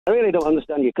I really don't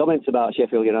understand your comments about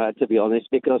Sheffield United, to be honest,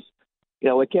 because,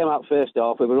 we came out first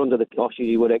off, we were under the cosh, as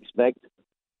you would expect.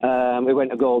 We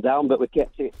went a goal down, but we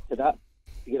kept it to that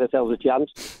to give ourselves a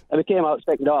chance. And we came out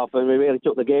second half, and we really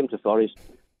took the game to Forest.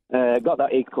 Got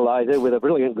that equaliser with a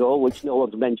brilliant goal, which no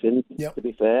one's mentioned, to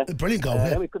be fair. A brilliant goal,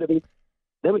 Then we could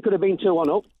have been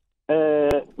 2-1 up,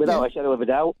 without a shadow of a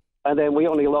doubt. And then we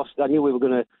only lost. I knew we were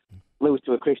going to lose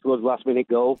to a Chris Wood last-minute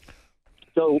goal.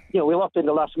 So, we lost in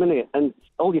the last minute. And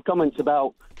all your comments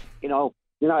about,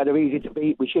 United are easy to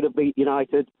beat, we should have beat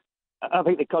United, I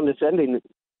think they're condescending,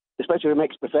 especially with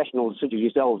ex-professionals such as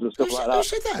yourselves and stuff like that. Who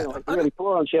said that? It's really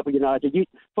poor on Sheffield United.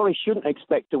 Forest shouldn't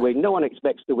expect to win. No one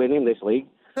expects to win in this league.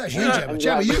 That's you,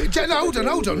 Gemma. Hold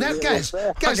on. Now, Gaz,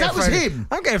 that was him.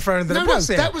 I'm getting thrown under the bus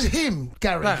here. That was him,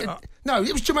 Gary. No,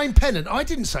 it was Jermaine Pennant. I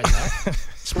didn't say that.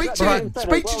 Speak to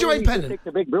Jermaine Pennant. He's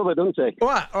a big brother, doesn't he? All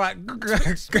right.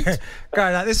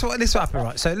 Gary, this is what happened,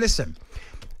 right? So listen.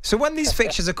 So when these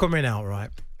fixtures are coming out, right,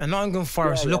 and Nottingham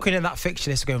Forest looking at that fixture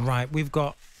list going, right, we've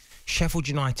got Sheffield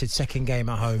United second game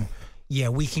at home. Yeah,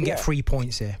 we can get 3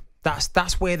 points here.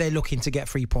 That's where they're looking to get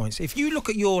 3 points. If you look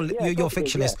at your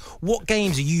fixture list, what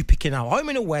games are you picking out, home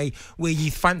and away, where you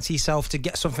fancy yourself to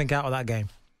get something out of that game?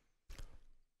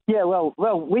 Yeah, well,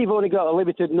 we've only got a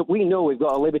limited. We know we've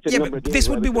got a limited number of games. This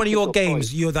would be one of your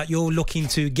games that you're looking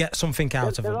to get something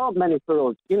out of. There aren't many for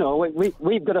us.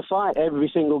 We've got to fight every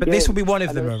single game. But this will be one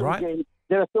of them, right?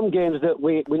 There are some games that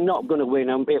we're not going to win,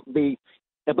 and it'll be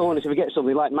a bonus if we get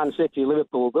something like Man City,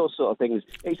 Liverpool, those sort of things.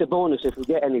 It's a bonus if we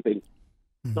get anything.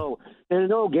 So there are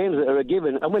no games that are a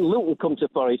given. And when Luton come to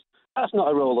Forest, that's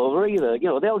not a rollover either.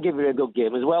 They'll give you a good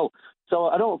game as well. So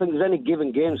I don't think there's any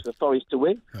given games for Forest to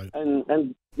win. No.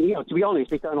 And to be honest,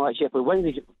 they sound like Sheffield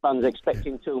Wednesday fans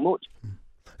expecting too much.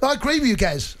 I agree with you,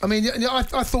 Gaz. I mean, I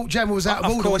thought Gemma was out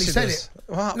of order when he said it.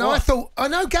 I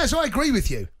know, Gaz, I agree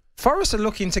with you. Forest are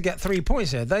looking to get 3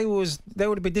 points here. They would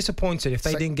have been disappointed if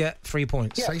they didn't get 3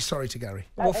 points. Say sorry to Gary.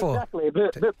 What for? Exactly.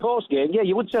 But post-game,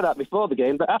 you would say that before the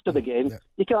game, but after the game,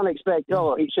 you can't expect,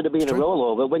 it should have been a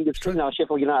rollover when you've seen how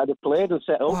Sheffield United have played and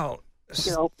set up. Wow.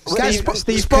 Gaz,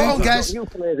 spot on, Gaz. Young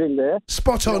players in there.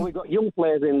 Spot on. We've got young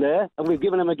players in there, and we've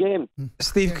given them a game.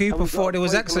 Steve Cooper thought it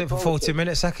was excellent for 40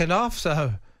 minutes second half,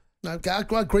 so... No,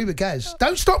 I agree with Gaz.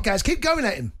 Don't stop, Gaz. Keep going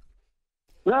at him.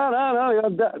 No.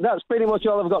 That's pretty much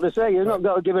all I've got to say. You've not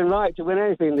got a given right to win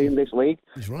anything in this league.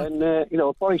 He's right.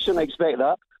 And, Forest shouldn't expect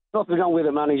that. Nothing wrong with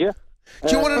the manager.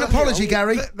 Do you want an apology,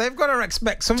 Gary? They've got to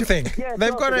expect something.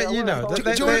 They've got to,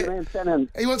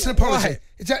 He wants an apology.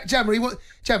 Gemma,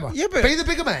 be the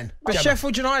bigger man. But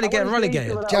Sheffield United getting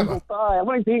relegated. Gemma. I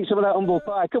want to eat some of that humble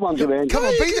pie. Come on, Jermaine. Come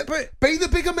on, be the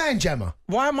bigger man, Gemma.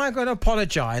 Why am I going to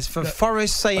apologise for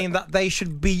Forest saying that they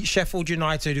should beat Sheffield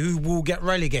United, who will get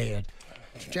relegated?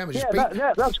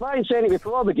 That's fine saying it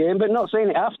before the game, but not saying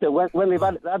it after when they've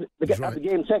had the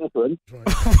game taken to them. When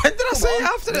did I say it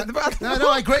after? No,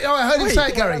 I agree. I heard him say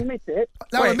it, Gary.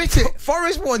 Admit it.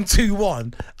 Forest won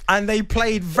 2-1, and they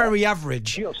played very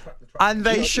average, and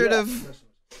they should have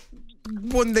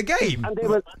won the game. And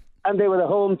they were the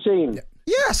home team.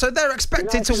 Yeah, so they're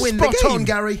expected to win the game. Spot on,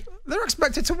 Gary. They're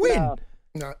expected to win.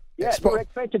 No. Yeah, they were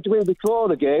expected to win before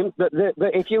the game, but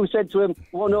if you said to them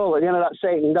 1-0 at the end of that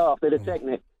second half, they'd have taken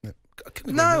it.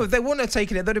 No, they wouldn't have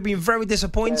taken it. They'd have been very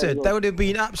disappointed. They would have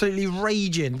been absolutely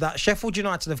raging that Sheffield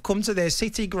United have come to their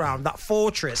city ground, that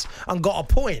fortress, and got a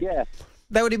point. Yeah.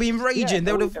 They would have been raging.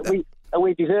 They would have. And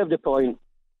we deserved a point.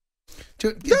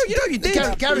 You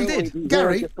did.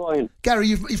 Gary,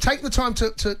 you've taken the time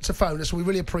to phone us, and we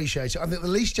really appreciate it. I think the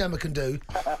least Gemma can do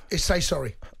is say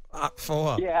sorry. For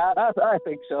what? Yeah, I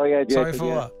think so, yeah. Jacob, sorry for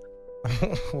what?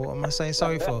 What am I saying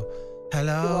sorry for?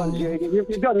 Hello? On,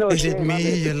 you've got no Is shame, it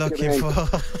me you're looking for?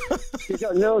 You've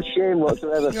got no shame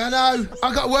whatsoever. I know.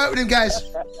 I've got to work with him,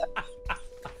 Gaz.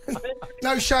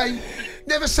 No shame.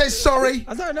 Never says sorry.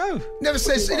 I don't know. He never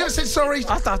said sorry.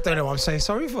 I don't know what I'm saying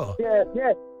sorry for.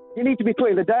 Yeah. You need to be put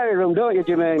in the diary room, don't you,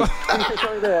 Jermaine?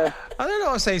 Sorry there. I don't know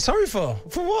what I'm saying sorry for.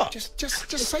 For what? Just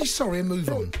say sorry and move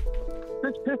on.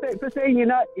 For saying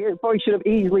United, probably should have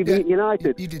easily beaten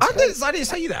United. You did. I didn't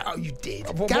say that. Oh, you did.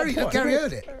 Gary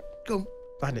heard it. Go on.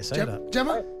 I didn't say that.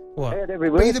 Gemma? What?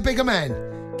 Be the bigger man.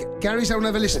 Gary's don't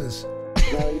have listeners.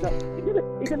 No,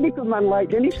 he's a little man like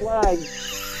Dennis Lyne.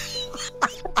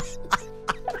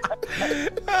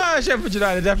 Sheffield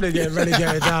United definitely getting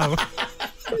relegated now.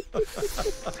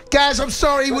 Gaz, I'm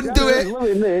sorry, he wouldn't do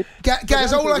it.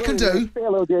 Gaz, all I can do.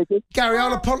 Hello, Jacob. Gary,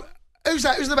 I'll apologize. Who's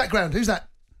that? Who's in the background? Who's that?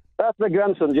 That's my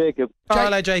grandson, Jacob.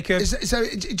 Hello, Jacob. Is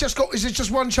it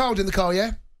just one child in the car,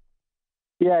 yeah?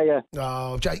 Yeah.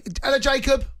 Oh, Hello,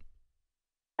 Jacob.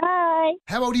 Hi.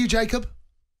 How old are you, Jacob?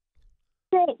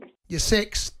 6. You're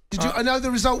 6. Did you? I know the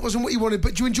result wasn't what you wanted, but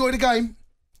did you enjoy the game?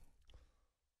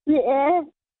 Yeah.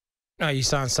 No, you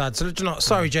sound sad. So,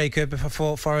 sorry, Jacob, if I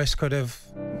thought Forest could have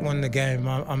won the game.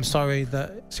 I'm sorry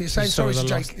that... So you're saying sorry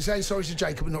to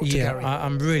Jacob, but not to Gary? Yeah,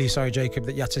 I'm really sorry, Jacob,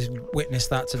 that you had to witness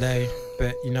that today.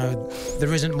 But, you know,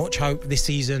 there isn't much hope this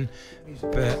season.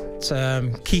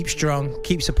 But keep strong,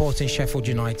 keep supporting Sheffield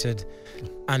United,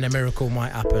 and a miracle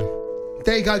might happen.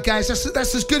 There you go, guys.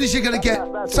 That's as good as you're going to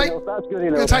get. That's good enough.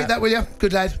 You'll take that, will you?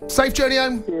 Good lad. Safe journey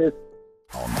home. Cheers.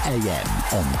 On AM,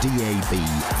 on DAB,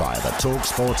 via the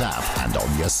talkSPORT app and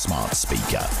on your smart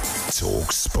speaker.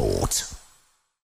 talkSPORT.